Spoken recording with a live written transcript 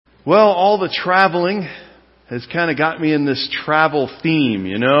Well, all the traveling has kind of got me in this travel theme,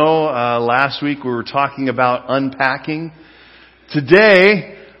 Last week we were talking about unpacking.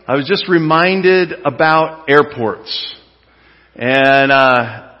 Today, I was just reminded about airports. And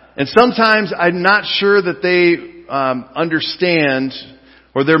sometimes I'm not sure that they understand,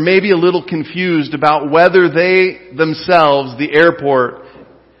 or they're maybe a little confused about whether they themselves, the airport,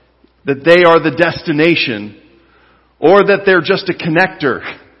 that they are the destination, or that they're just a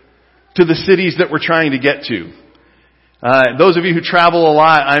connector to the cities that we're trying to get to. Those of you who travel a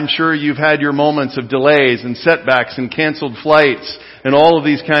lot, I'm sure you've had your moments of delays and setbacks and canceled flights and all of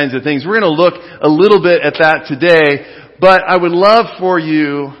these kinds of things. We're going to look a little bit at that today, but I would love for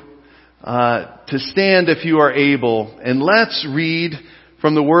you to stand if you are able, and let's read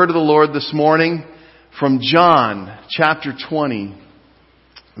from the word of the Lord this morning from John chapter 20,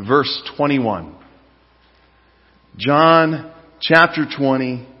 verse 21. John chapter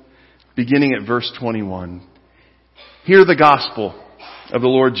 20, beginning at verse 21. Hear the gospel of the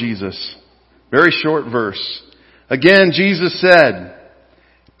Lord Jesus. Very short verse. Again, Jesus said,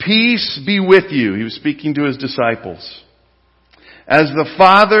 "Peace be with you." He was speaking to his disciples. "As the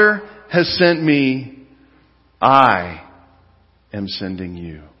Father has sent me, I am sending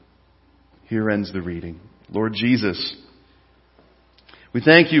you." Here ends the reading. Lord Jesus, we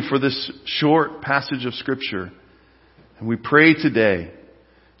thank you for this short passage of Scripture. And we pray today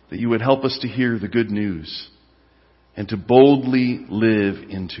that you would help us to hear the good news and to boldly live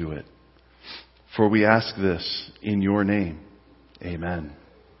into it. For we ask this in your name. Amen.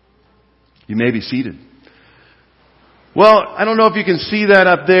 You may be seated. Well, I don't know if you can see that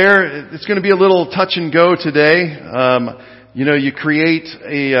up there. It's going to be a little touch and go today. You create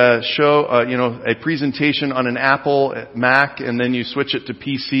a show, a presentation on an Apple Mac, and then you switch it to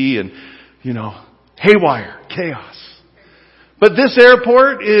PC and, haywire, chaos. But this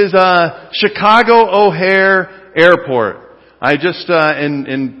airport is Chicago O'Hare Airport. I just,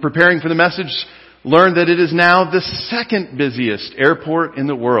 in preparing for the message, learned that it is now the second busiest airport in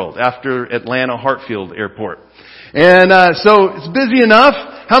the world after Atlanta Hartsfield Airport. And so it's busy enough.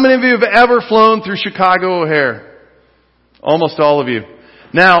 How many of you have ever flown through Chicago O'Hare? Almost all of you.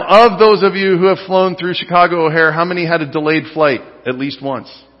 Now, of those of you who have flown through Chicago O'Hare, how many had a delayed flight at least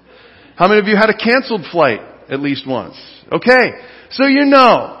once? How many of you had a canceled flight at least once? Okay, so you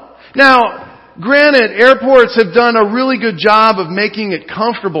know. Now, granted, airports have done a really good job of making it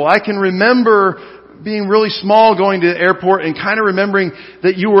comfortable. I can remember being really small going to the airport and kind of remembering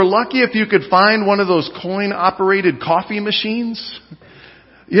that you were lucky if you could find one of those coin-operated coffee machines.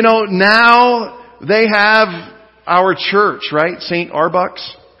 Now they have our church, right? St.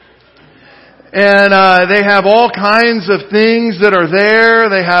 Arbuck's. And they have all kinds of things that are there.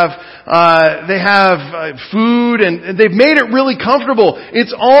 They have food, and they've made it really comfortable.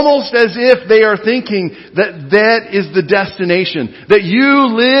 It's almost as if they are thinking that is the destination. That you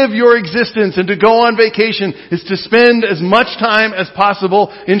live your existence, and to go on vacation is to spend as much time as possible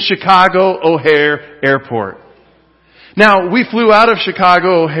in Chicago O'Hare Airport. Now, we flew out of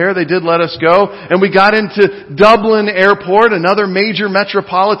Chicago O'Hare. They did let us go. And we got into Dublin Airport, another major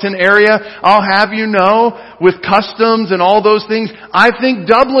metropolitan area. I'll have you know, with customs and all those things, I think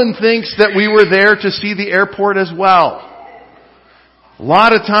Dublin thinks that we were there to see the airport as well. A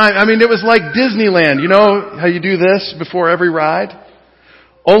lot of time. It was like Disneyland. You know how you do this before every ride?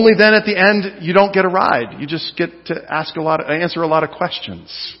 Only then at the end, you don't get a ride. You just get to answer a lot of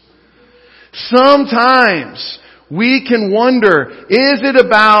questions. Sometimes we can wonder, is it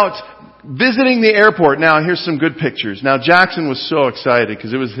about visiting the airport? Now, here's some good pictures. Now, Jackson was so excited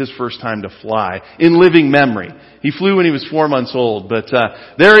because it was his first time to fly in living memory. He flew when he was 4 months old, but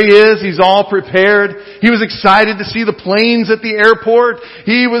there he is. He's all prepared. He was excited to see the planes at the airport.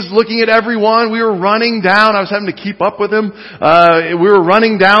 He was looking at everyone. We were running down. I was having to keep up with him. We were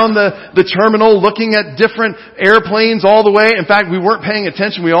running down the terminal looking at different airplanes all the way. In fact, we weren't paying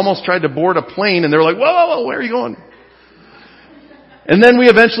attention. We almost tried to board a plane, and they were like, whoa, where are you going? And then we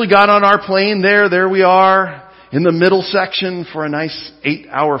eventually got on our plane there. There we are in the middle section for a nice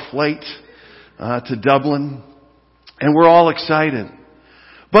 8-hour flight to Dublin. And we're all excited.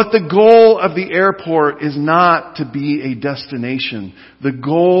 But the goal of the airport is not to be a destination. The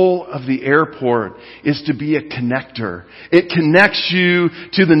goal of the airport is to be a connector. It connects you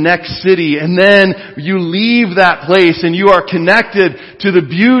to the next city, and then you leave that place and you are connected to the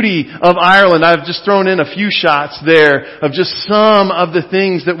beauty of Ireland. I've just thrown in a few shots there of just some of the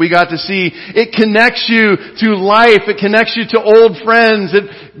things that we got to see. It connects you to life. It connects you to old friends.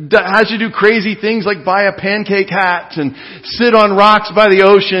 It has you do crazy things like buy a pancake hat and sit on rocks by the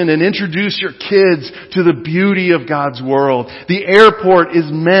ocean ocean and introduce your kids to the beauty of God's world. The airport is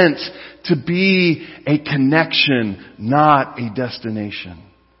meant to be a connection, not a destination.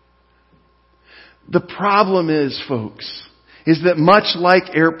 The problem is, folks, is that much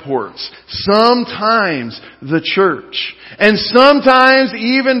like airports, sometimes the church, and sometimes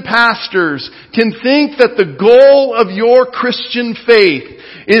even pastors, can think that the goal of your Christian faith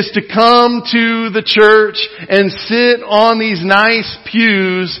is to come to the church and sit on these nice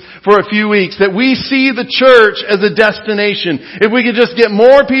pews for a few weeks. That we see the church as a destination. If we could just get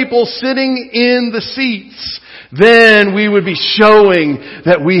more people sitting in the seats, then we would be showing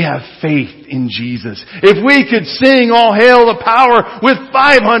that we have faith in Jesus. If we could sing All Hail the Power with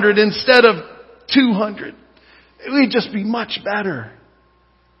 500 instead of 200, it would just be much better.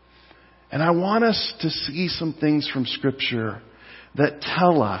 And I want us to see some things from Scripture that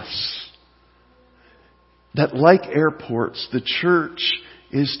tell us that like airports, the church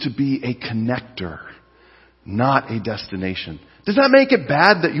is to be a connector, not a destination. Does that make it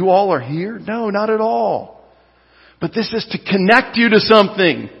bad that you all are here? No, not at all. But this is to connect you to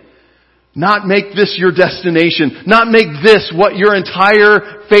something. Not make this your destination. Not make this what your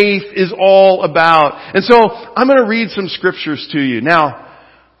entire faith is all about. And so, I'm going to read some scriptures to you. Now,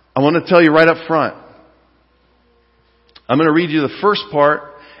 I want to tell you right up front. I'm going to read you the first part,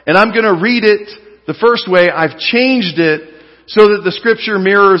 and I'm going to read it the first way. I've changed it so that the scripture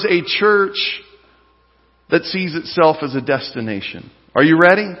mirrors a church that sees itself as a destination. Are you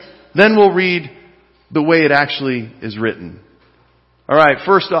ready? Then we'll read the way it actually is written. All right,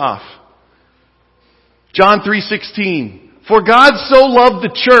 first off, John 3:16. For God so loved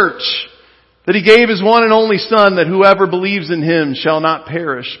the church that He gave His one and only Son, that whoever believes in Him shall not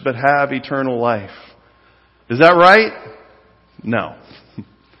perish but have eternal life. Is that right? No.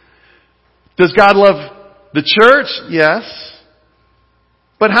 Does God love the church? Yes.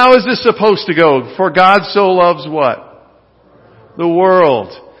 But how is this supposed to go? For God so loves what? The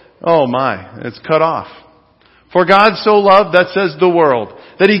world. Oh my, it's cut off. For God so loved, that says the world,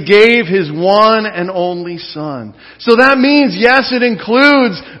 that He gave His one and only Son. So that means, yes, it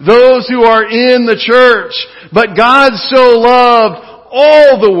includes those who are in the church. But God so loved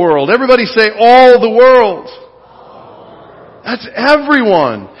all the world. Everybody say all the world. That's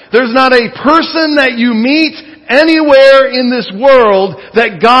everyone. There's not a person that you meet anywhere in this world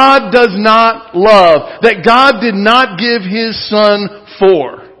that God does not love, that God did not give His Son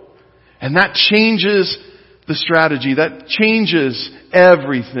for. And that changes the strategy. That changes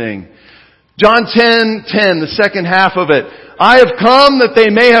everything. John 10:10, the second half of it. I have come that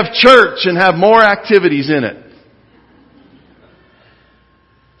they may have church and have more activities in it.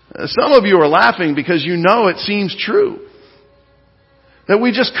 Some of you are laughing because you know it seems true. That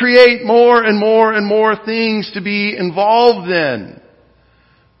we just create more and more and more things to be involved in.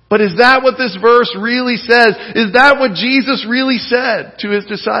 But is that what this verse really says? Is that what Jesus really said to His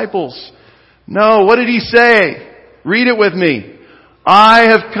disciples? No. What did He say? Read it with me. I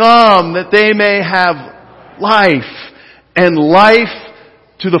have come that they may have life, and life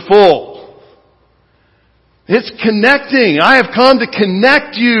to the full. It's connecting. I have come to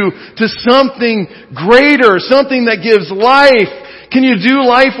connect you to something greater, something that gives life. Can you do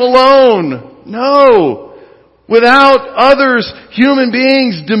life alone? No. Without others, human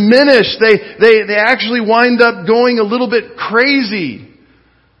beings diminish. They actually wind up going a little bit crazy.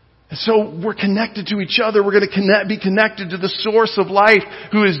 And so we're connected to each other. We're going to be connected to the source of life,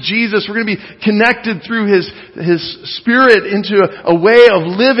 who is Jesus. We're going to be connected through His Spirit into a way of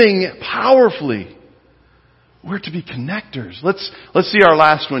living powerfully. We're to be connectors. Let's see our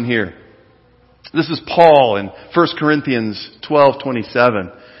last one here. This is Paul in 1 Corinthians 12:27.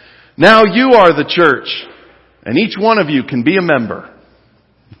 Now you are the church, and each one of you can be a member.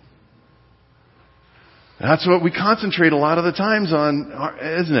 That's what we concentrate a lot of the times on,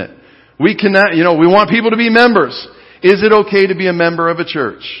 isn't it? We want people to be members. Is it okay to be a member of a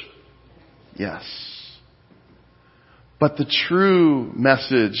church? Yes. But the true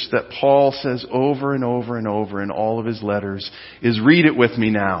message that Paul says over and over and over in all of his letters is, read it with me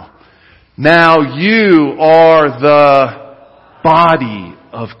now. Now you are the body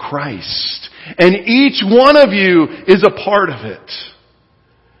of Christ, and each one of you is a part of it.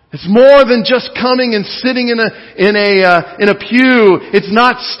 It's more than just coming and sitting in a pew. It's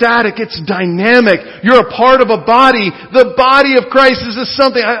not static. It's dynamic. You're a part of a body. The body of Christ is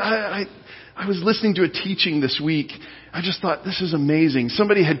something. I was listening to a teaching this week. I just thought, this is amazing.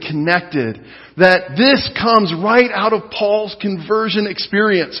 Somebody had connected that this comes right out of Paul's conversion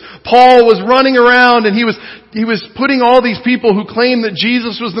experience. Paul was running around and he was putting all these people who claimed that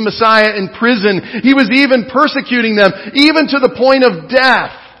Jesus was the Messiah in prison. He was even persecuting them, even to the point of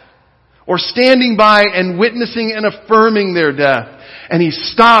death. or standing by and witnessing and affirming their death. And he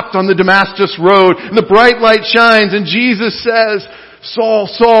stopped on the Damascus road, and the bright light shines, and Jesus says, Saul,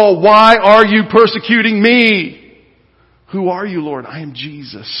 Saul, why are you persecuting me? Who are you, Lord? I am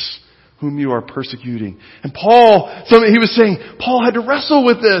Jesus, whom you are persecuting. And Paul, he was saying, Paul had to wrestle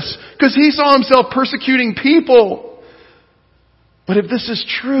with this, because he saw himself persecuting people. But if this is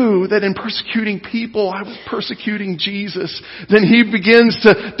true, that in persecuting people, I was persecuting Jesus, then he begins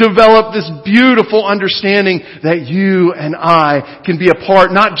to develop this beautiful understanding that you and I can be a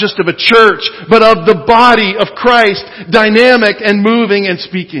part, not just of a church, but of the body of Christ, dynamic and moving and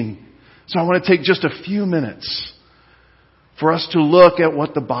speaking. So I want to take just a few minutes for us to look at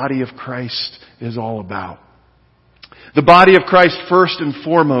what the body of Christ is all about. The body of Christ, first and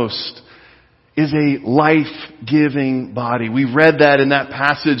foremost, is a life-giving body. We read that in that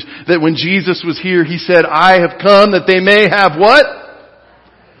passage, that when Jesus was here, He said, I have come that they may have what?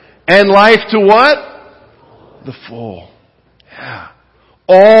 And life to what? The full. Yeah.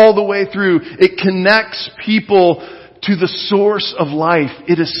 All the way through. It connects people to the source of life.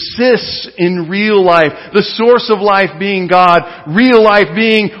 It assists in real life. The source of life being God. Real life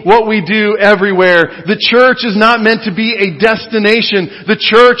being what we do everywhere. The church is not meant to be a destination. The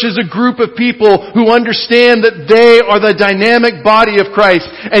church is a group of people who understand that they are the dynamic body of Christ.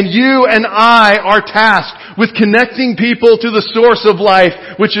 And you and I are tasked with connecting people to the source of life,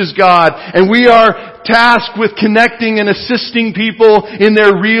 which is God. And we are tasked with connecting and assisting people in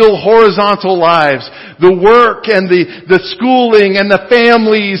their real horizontal lives. The work and the schooling and the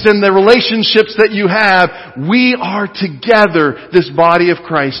families and the relationships that you have, we are together, this body of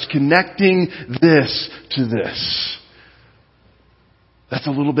Christ, connecting this to this. That's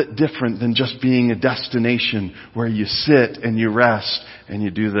a little bit different than just being a destination where you sit and you rest and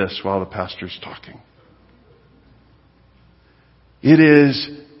you do this while the pastor's talking. It is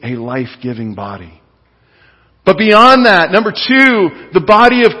a life-giving body. But beyond that, number two, the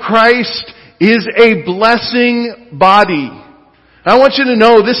body of Christ is a blessing body. I want you to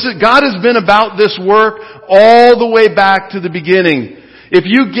know God has been about this work all the way back to the beginning. If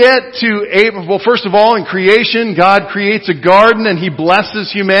you get to Abraham, well, first of all, in creation, God creates a garden and He blesses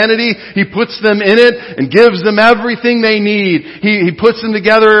humanity. He puts them in it and gives them everything they need. He puts them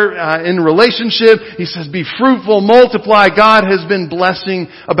together in relationship. He says, be fruitful, multiply. God has been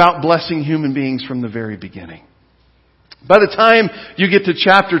about blessing human beings from the very beginning. By the time you get to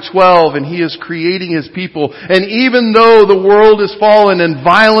chapter 12 and He is creating His people, and even though the world is fallen and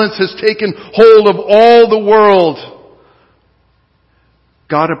violence has taken hold of all the world,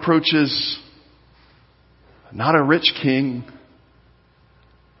 God approaches not a rich king,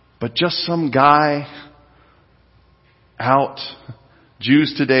 but just some guy out.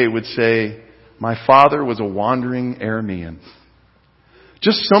 Jews today would say, my father was a wandering Aramean.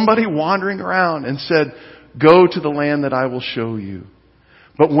 Just somebody wandering around and said, go to the land that I will show you.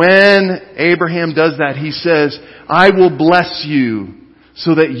 But when Abraham does that, he says, I will bless you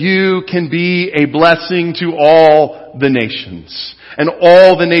so that you can be a blessing to all the nations. And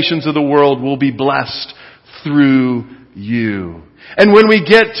all the nations of the world will be blessed through you. And when we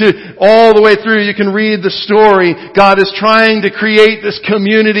get to all the way through, you can read the story. God is trying to create this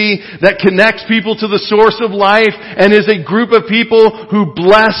community that connects people to the source of life and is a group of people who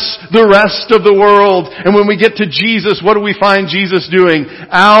bless the rest of the world. And when we get to Jesus, what do we find Jesus doing?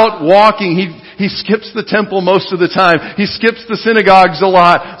 Out walking. He skips the temple most of the time. He skips the synagogues a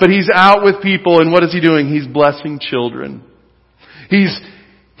lot, but He's out with people. And what is He doing? He's blessing children.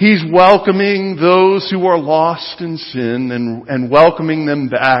 He's welcoming those who are lost in sin and welcoming them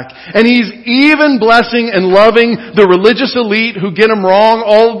back. And He's even blessing and loving the religious elite who get Him wrong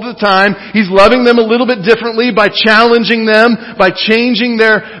all of the time. He's loving them a little bit differently by challenging them, by changing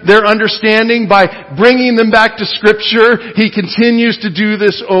their understanding, by bringing them back to Scripture. He continues to do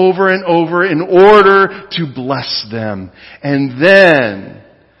this over and over in order to bless them. And then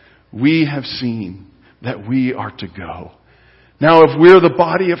we have seen that we are to go. Now, if we're the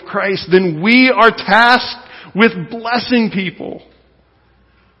body of Christ, then we are tasked with blessing people.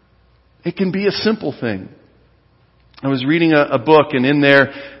 It can be a simple thing. I was reading a book, and in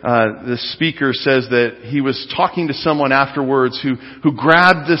there, the speaker says that he was talking to someone afterwards who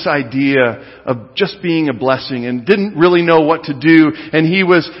grabbed this idea of just being a blessing and didn't really know what to do. And he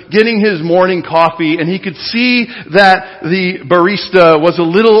was getting his morning coffee, and he could see that the barista was a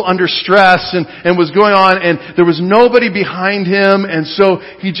little under stress and was going on, and there was nobody behind him. And so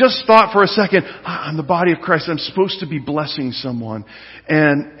he just thought for a second, I'm the body of Christ. I'm supposed to be blessing someone.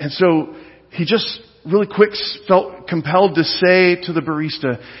 And so he just really quick felt compelled to say to the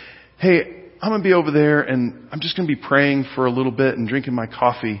barista, hey, I'm going to be over there and I'm just going to be praying for a little bit and drinking my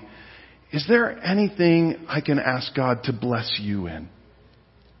coffee. is there anything I can ask God to bless you in?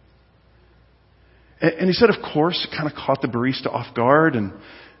 And he said, of course. It kind of caught the barista off guard. And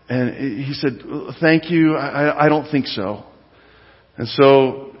he said, thank you. I don't think so. And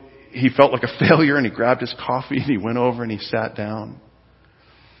so he felt like a failure, and he grabbed his coffee and he went over and he sat down.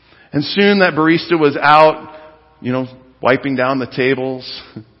 And soon that barista was out, wiping down the tables,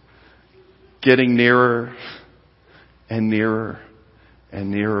 getting nearer and nearer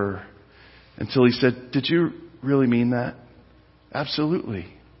and nearer, until he said, did you really mean that? Absolutely.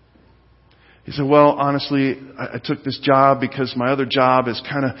 He said, well, honestly, I took this job because my other job is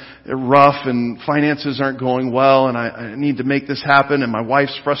kind of rough and finances aren't going well, and I need to make this happen, and my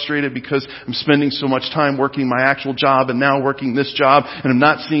wife's frustrated because I'm spending so much time working my actual job and now working this job, and I'm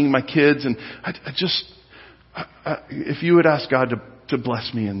not seeing my kids, and if you would ask God to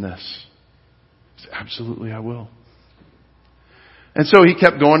bless me in this. He said, absolutely, I will. And so he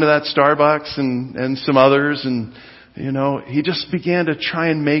kept going to that Starbucks and some others, and he just began to try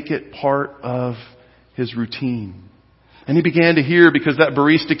and make it part of his routine. And he began to hear, because that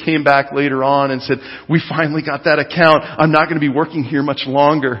barista came back later on and said, we finally got that account. I'm not going to be working here much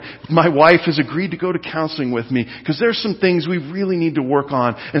longer. My wife has agreed to go to counseling with me because there's some things we really need to work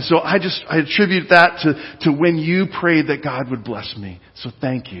on. And so I attribute that to when you prayed that God would bless me. So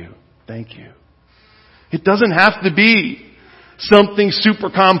thank you. Thank you. It doesn't have to be something super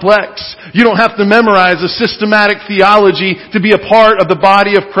complex. You don't have to memorize a systematic theology to be a part of the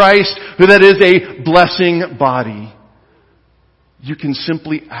body of Christ, that is a blessing body. You can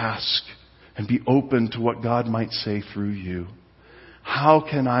simply ask and be open to what God might say through you. How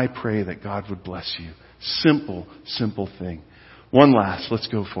can I pray that God would bless you? Simple thing. One last, let's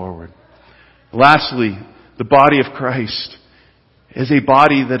go forward. Lastly, the body of Christ is a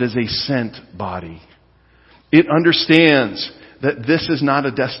body that is a sent body. It understands that this is not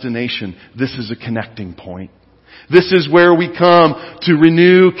a destination. This is a connecting point. This is where we come to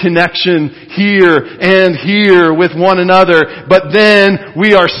renew connection here and here with one another. But then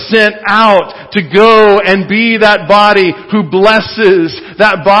we are sent out to go and be that body who blesses,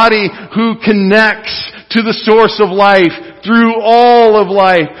 that body who connects to the source of life through all of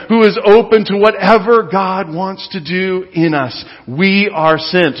life, who is open to whatever God wants to do in us. We are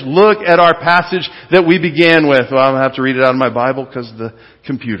sent. Look at our passage that we began with. Well, I'm going to have to read it out of my Bible because of the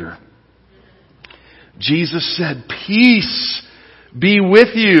computer. Jesus said, peace be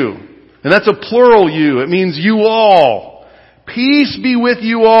with you. And that's a plural you. It means you all. Peace be with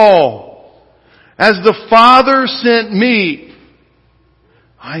you all. As the Father sent me,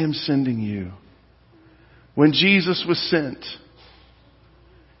 I am sending you. When Jesus was sent,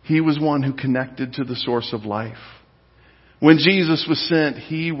 He was one who connected to the source of life. When Jesus was sent,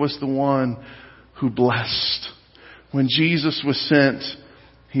 He was the one who blessed. When Jesus was sent,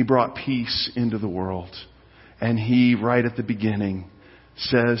 He brought peace into the world. And He, right at the beginning,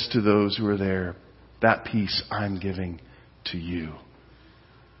 says to those who are there, that peace I'm giving to you.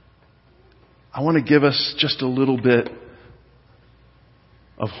 I want to give us just a little bit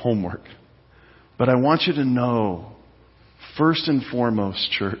of homework. But I want you to know, first and foremost,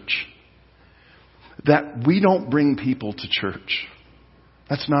 church, that we don't bring people to church.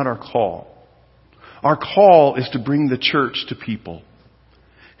 That's not our call. Our call is to bring the church to people.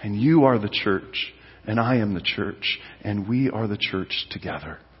 And you are the church, and I am the church, and we are the church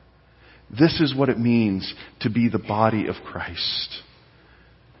together. This is what it means to be the body of Christ.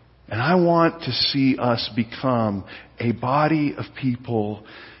 And I want to see us become a body of people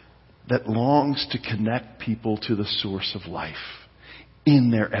that longs to connect people to the source of life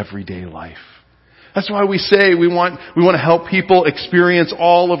in their everyday life. That's why we say we want to help people experience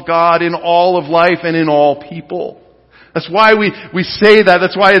all of God in all of life and in all people. That's why we say that.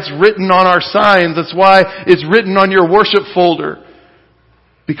 That's why it's written on our signs. That's why it's written on your worship folder.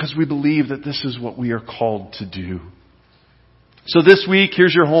 Because we believe that this is what we are called to do. So this week,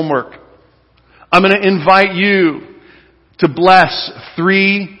 here's your homework. I'm going to invite you to bless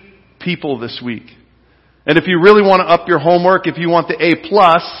 3 people this week. And if you really want to up your homework, if you want the A+,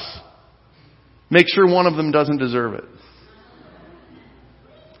 make sure one of them doesn't deserve it.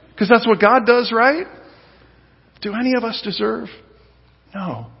 Because that's what God does, right? Do any of us deserve?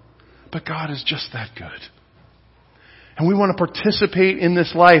 No. But God is just that good. And we want to participate in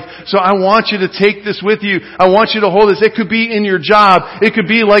this life. So I want you to take this with you. I want you to hold this. It could be in your job. It could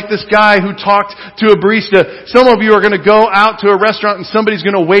be like this guy who talked to a barista. Some of you are going to go out to a restaurant and somebody's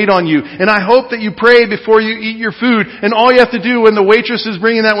going to wait on you. And I hope that you pray before you eat your food. And all you have to do when the waitress is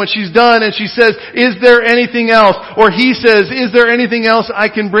bringing that, when she's done and she says, "Is there anything else?" Or he says, "Is there anything else I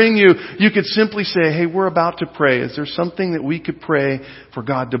can bring you?" You could simply say, "Hey, we're about to pray. Is there something that we could pray for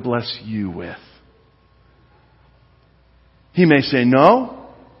God to bless you with?" He may say no.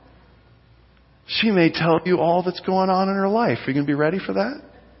 She may tell you all that's going on in her life. Are you going to be ready for that?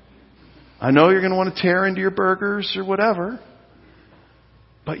 I know you're going to want to tear into your burgers or whatever.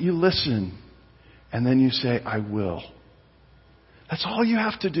 But you listen. And then you say, "I will." That's all you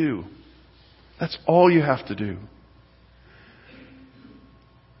have to do. That's all you have to do.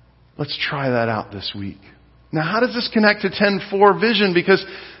 Let's try that out this week. Now, how does this connect to 10:4 vision? Because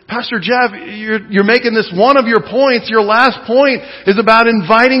Pastor Jeff, you're making this one of your points. Your last point is about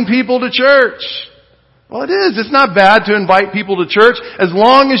inviting people to church. Well, it is. It's not bad to invite people to church as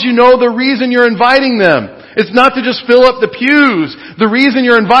long as you know the reason you're inviting them. It's not to just fill up the pews. The reason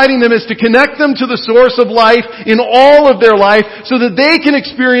you're inviting them is to connect them to the source of life in all of their life so that they can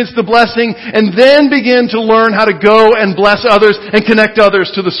experience the blessing and then begin to learn how to go and bless others and connect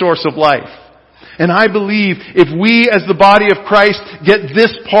others to the source of life. And I believe if we as the body of Christ get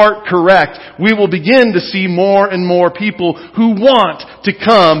this part correct, we will begin to see more and more people who want to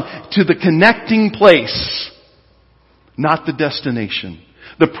come to the connecting place, not the destination.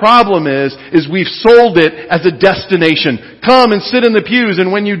 The problem is we've sold it as a destination. Come and sit in the pews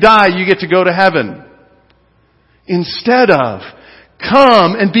and when you die, you get to go to heaven. Instead of,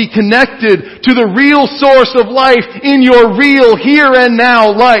 come and be connected to the real source of life in your real here and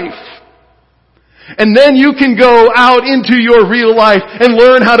now life. And then you can go out into your real life and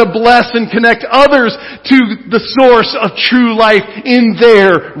learn how to bless and connect others to the source of true life in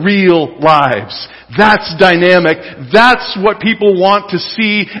their real lives. That's dynamic. That's what people want to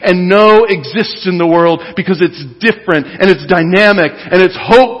see and know exists in the world because it's different and it's dynamic and it's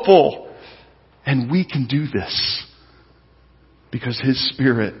hopeful. And we can do this because His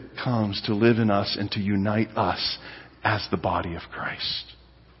Spirit comes to live in us and to unite us as the body of Christ.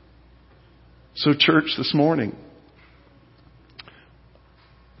 So church, this morning,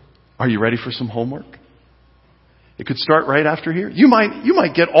 are you ready for some homework? It could start right after here. You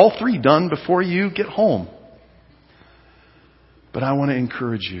might get all 3 done before you get home. But I want to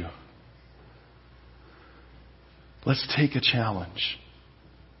encourage you. Let's take a challenge.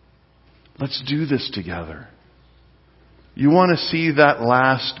 Let's do this together. You want to see that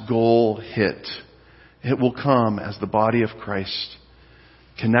last goal hit. It will come as the body of Christ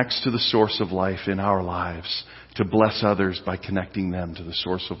connects to the source of life in our lives to bless others by connecting them to the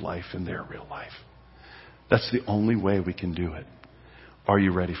source of life in their real life. That's the only way we can do it. Are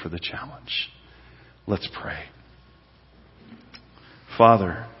you ready for the challenge? Let's pray.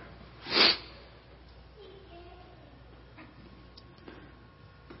 Father,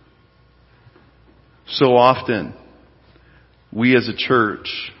 so often we as a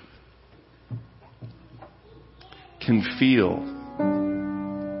church can feel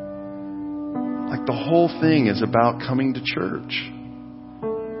like the whole thing is about coming to church.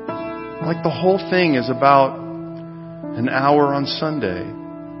 Like the whole thing is about an hour on Sunday.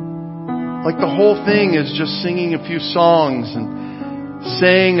 Like the whole thing is just singing a few songs and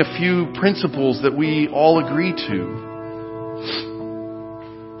saying a few principles that we all agree to.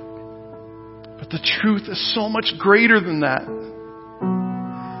 But the truth is so much greater than that.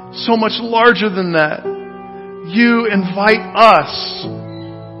 So much larger than that. You invite us.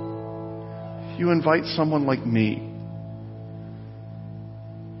 You invite someone like me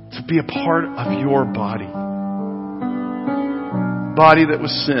to be a part of your body. Body that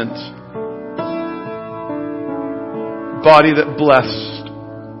was sent. Body that blessed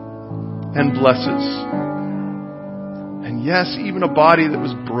and blesses. And yes, even a body that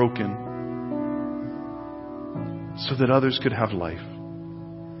was broken so that others could have life.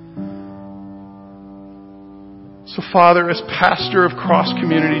 So Father, as pastor of Cross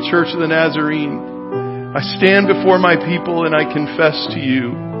Community Church of the Nazarene, I stand before my people and I confess to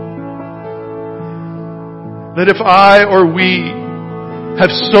you that if I or we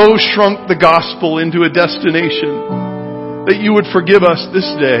have so shrunk the gospel into a destination, that you would forgive us this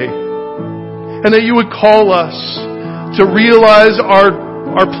day and that you would call us to realize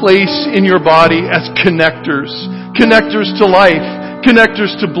our place in your body as connectors. Connectors to life,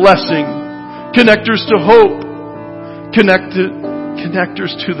 connectors to blessing, connectors to hope,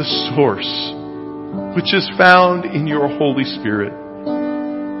 connectors to the source, which is found in your Holy Spirit.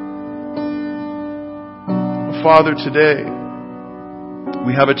 Father, today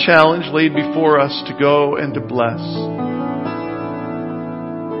we have a challenge laid before us to go and to bless.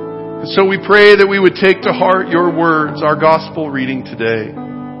 And so we pray that we would take to heart your words, our gospel reading today.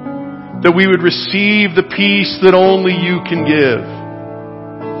 That we would receive the peace that only you can give.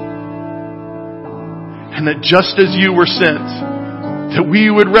 And that just as you were sent, that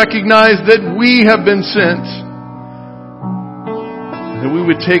we would recognize that we have been sent. And that we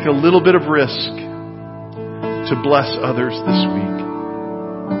would take a little bit of risk to bless others this week.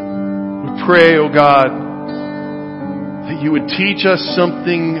 We pray, oh God, that you would teach us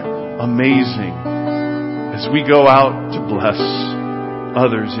something amazing as we go out to bless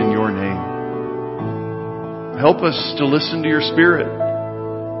others in your name. Help us to listen to your Spirit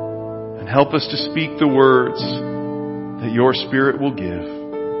and help us to speak the words that your Spirit will give.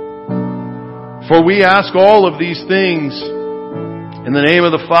 For we ask all of these things in the name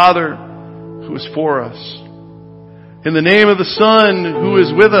of the Father who is for us, in the name of the Son who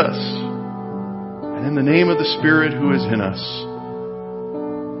is with us, and in the name of the Spirit who is in us.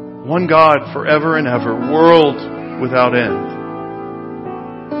 One God forever and ever, world without end.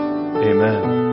 Amen.